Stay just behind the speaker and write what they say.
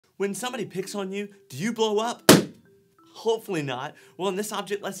When somebody picks on you, do you blow up? Hopefully not. Well, in this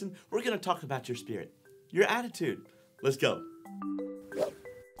object lesson, we're going to talk about your spirit, your attitude. Let's go.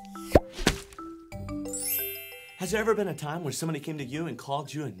 Has there ever been a time where somebody came to you and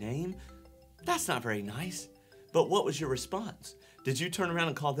called you a name? That's not very nice. But what was your response? Did you turn around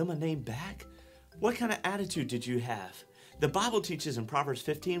and call them a name back? What kind of attitude did you have? The Bible teaches in Proverbs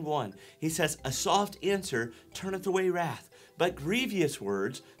 15:1, he says, a soft answer turneth away wrath, but grievous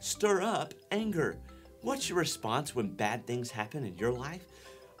words stir up anger. What's your response when bad things happen in your life?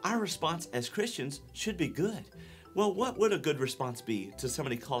 Our response as Christians should be good. Well, what would a good response be to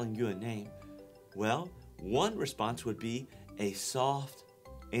somebody calling you a name? Well, one response would be a soft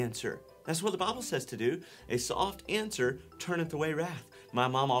answer. That's what the Bible says to do. A soft answer turneth away wrath. My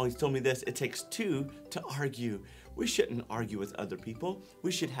mom always told me this, it takes two to argue. We shouldn't argue with other people.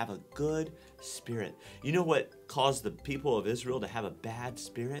 We should have a good spirit. You know what caused the people of Israel to have a bad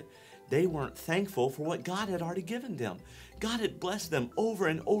spirit? They weren't thankful for what God had already given them. God had blessed them over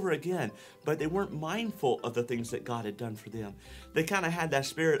and over again, but they weren't mindful of the things that God had done for them. They kind of had that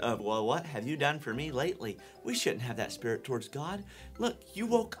spirit of, well, what have you done for me lately? We shouldn't have that spirit towards God. Look, you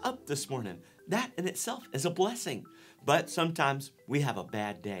woke up this morning. That in itself is a blessing. But sometimes we have a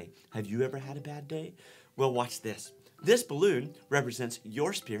bad day. Have you ever had a bad day? Well, watch this. This balloon represents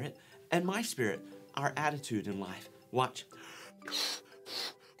your spirit and my spirit, our attitude in life. Watch.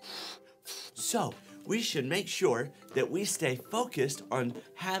 So, we should make sure that we stay focused on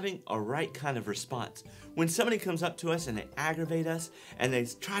having a right kind of response. When somebody comes up to us and they aggravate us and they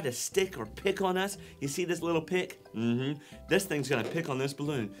try to stick or pick on us, you see this little pick? This thing's gonna pick on this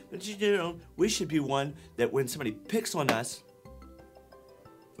balloon. But you know, we should be one that when somebody picks on us,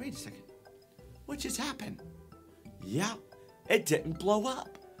 wait a second, what just happened? Yeah, it didn't blow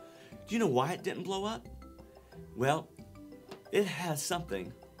up. Do you know why it didn't blow up? Well, it has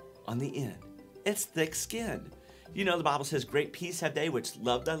something on the end. It's thick-skinned. You know, the Bible says, great peace have they which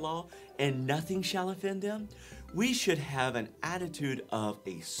love thy law, and nothing shall offend them. We should have an attitude of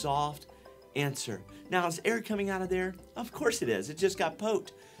a soft answer. Now, is air coming out of there? Of course it is. It just got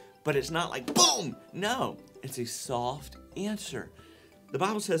poked. But it's not like, boom! No, it's a soft answer. The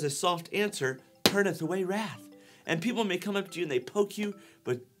Bible says a soft answer turneth away wrath. And people may come up to you and they poke you,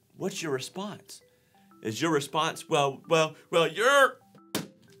 but what's your response? Is your response, well, you're...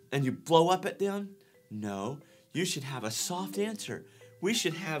 and you blow up at them? No, you should have a soft answer. We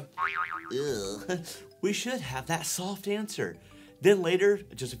should have that soft answer. Then later,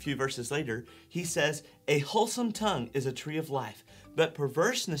 just a few verses later, he says, a wholesome tongue is a tree of life, but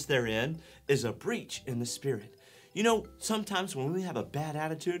perverseness therein is a breach in the spirit. You know, sometimes when we have a bad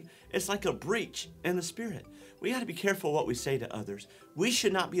attitude, it's like a breach in the spirit. We got to be careful what we say to others. We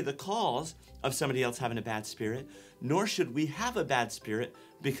should not be the cause of somebody else having a bad spirit, nor should we have a bad spirit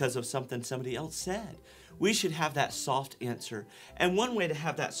because of something somebody else said. We should have that soft answer. And one way to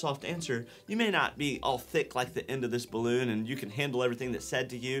have that soft answer, you may not be all thick like the end of this balloon and you can handle everything that's said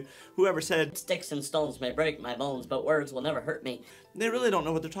to you. Whoever said, sticks and stones may break my bones, but words will never hurt me. They really don't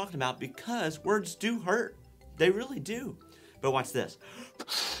know what they're talking about because words do hurt. They really do. But watch this.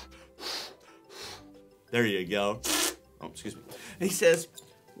 There you go. Oh, excuse me. And he says,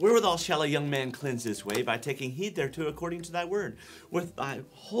 wherewithal shall a young man cleanse his way? By taking heed thereto according to thy word. With thy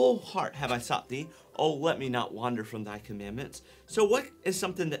whole heart have I sought thee. Oh, let me not wander from thy commandments. So what is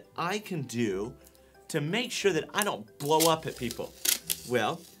something that I can do to make sure that I don't blow up at people?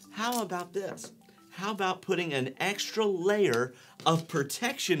 Well, how about this? How about putting an extra layer of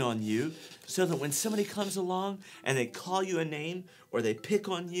protection on you so that when somebody comes along and they call you a name or they pick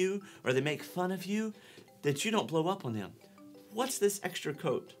on you or they make fun of you, that you don't blow up on them? What's this extra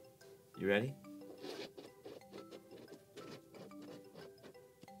coat? You ready?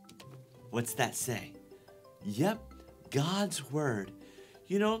 What's that say? Yep, God's word.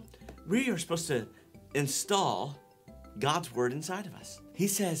 You know, we are supposed to install God's word inside of us. He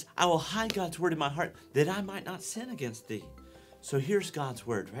says, I will hide God's word in my heart that I might not sin against thee. So here's God's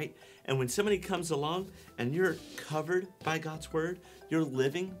word, right? And when somebody comes along and you're covered by God's word, you're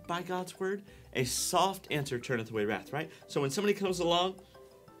living by God's word, a soft answer turneth away wrath, right? So when somebody comes along,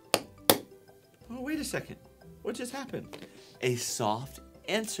 oh, wait a second. What just happened? A soft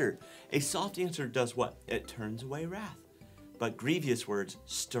answer. A soft answer does what? It turns away wrath. But grievous words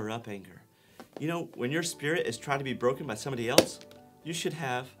stir up anger. You know, when your spirit is trying to be broken by somebody else, you should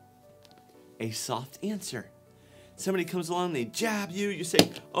have a soft answer. Somebody comes along, they jab you, you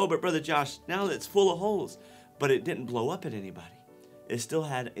say, oh, but Brother Josh, now it's full of holes. But it didn't blow up at anybody. It still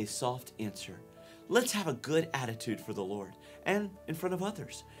had a soft answer. Let's have a good attitude for the Lord and in front of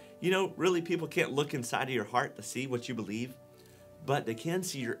others. You know, really people can't look inside of your heart to see what you believe, but they can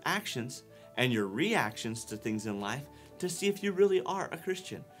see your actions and your reactions to things in life to see if you really are a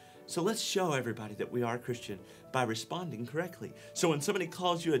Christian. So let's show everybody that we are a Christian by responding correctly. So when somebody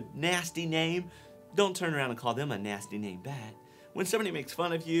calls you a nasty name, don't turn around and call them a nasty name back. When somebody makes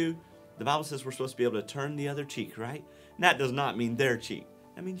fun of you, the Bible says we're supposed to be able to turn the other cheek, right? And that does not mean their cheek.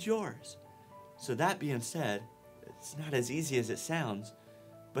 That means yours. So that being said, it's not as easy as it sounds,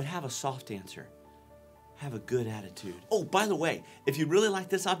 but have a soft answer. Have a good attitude. Oh, by the way, if you really like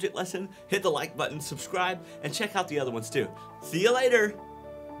this object lesson, hit the like button, subscribe, and check out the other ones too. See you later.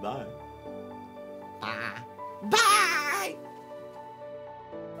 Bye. Bye. Bye.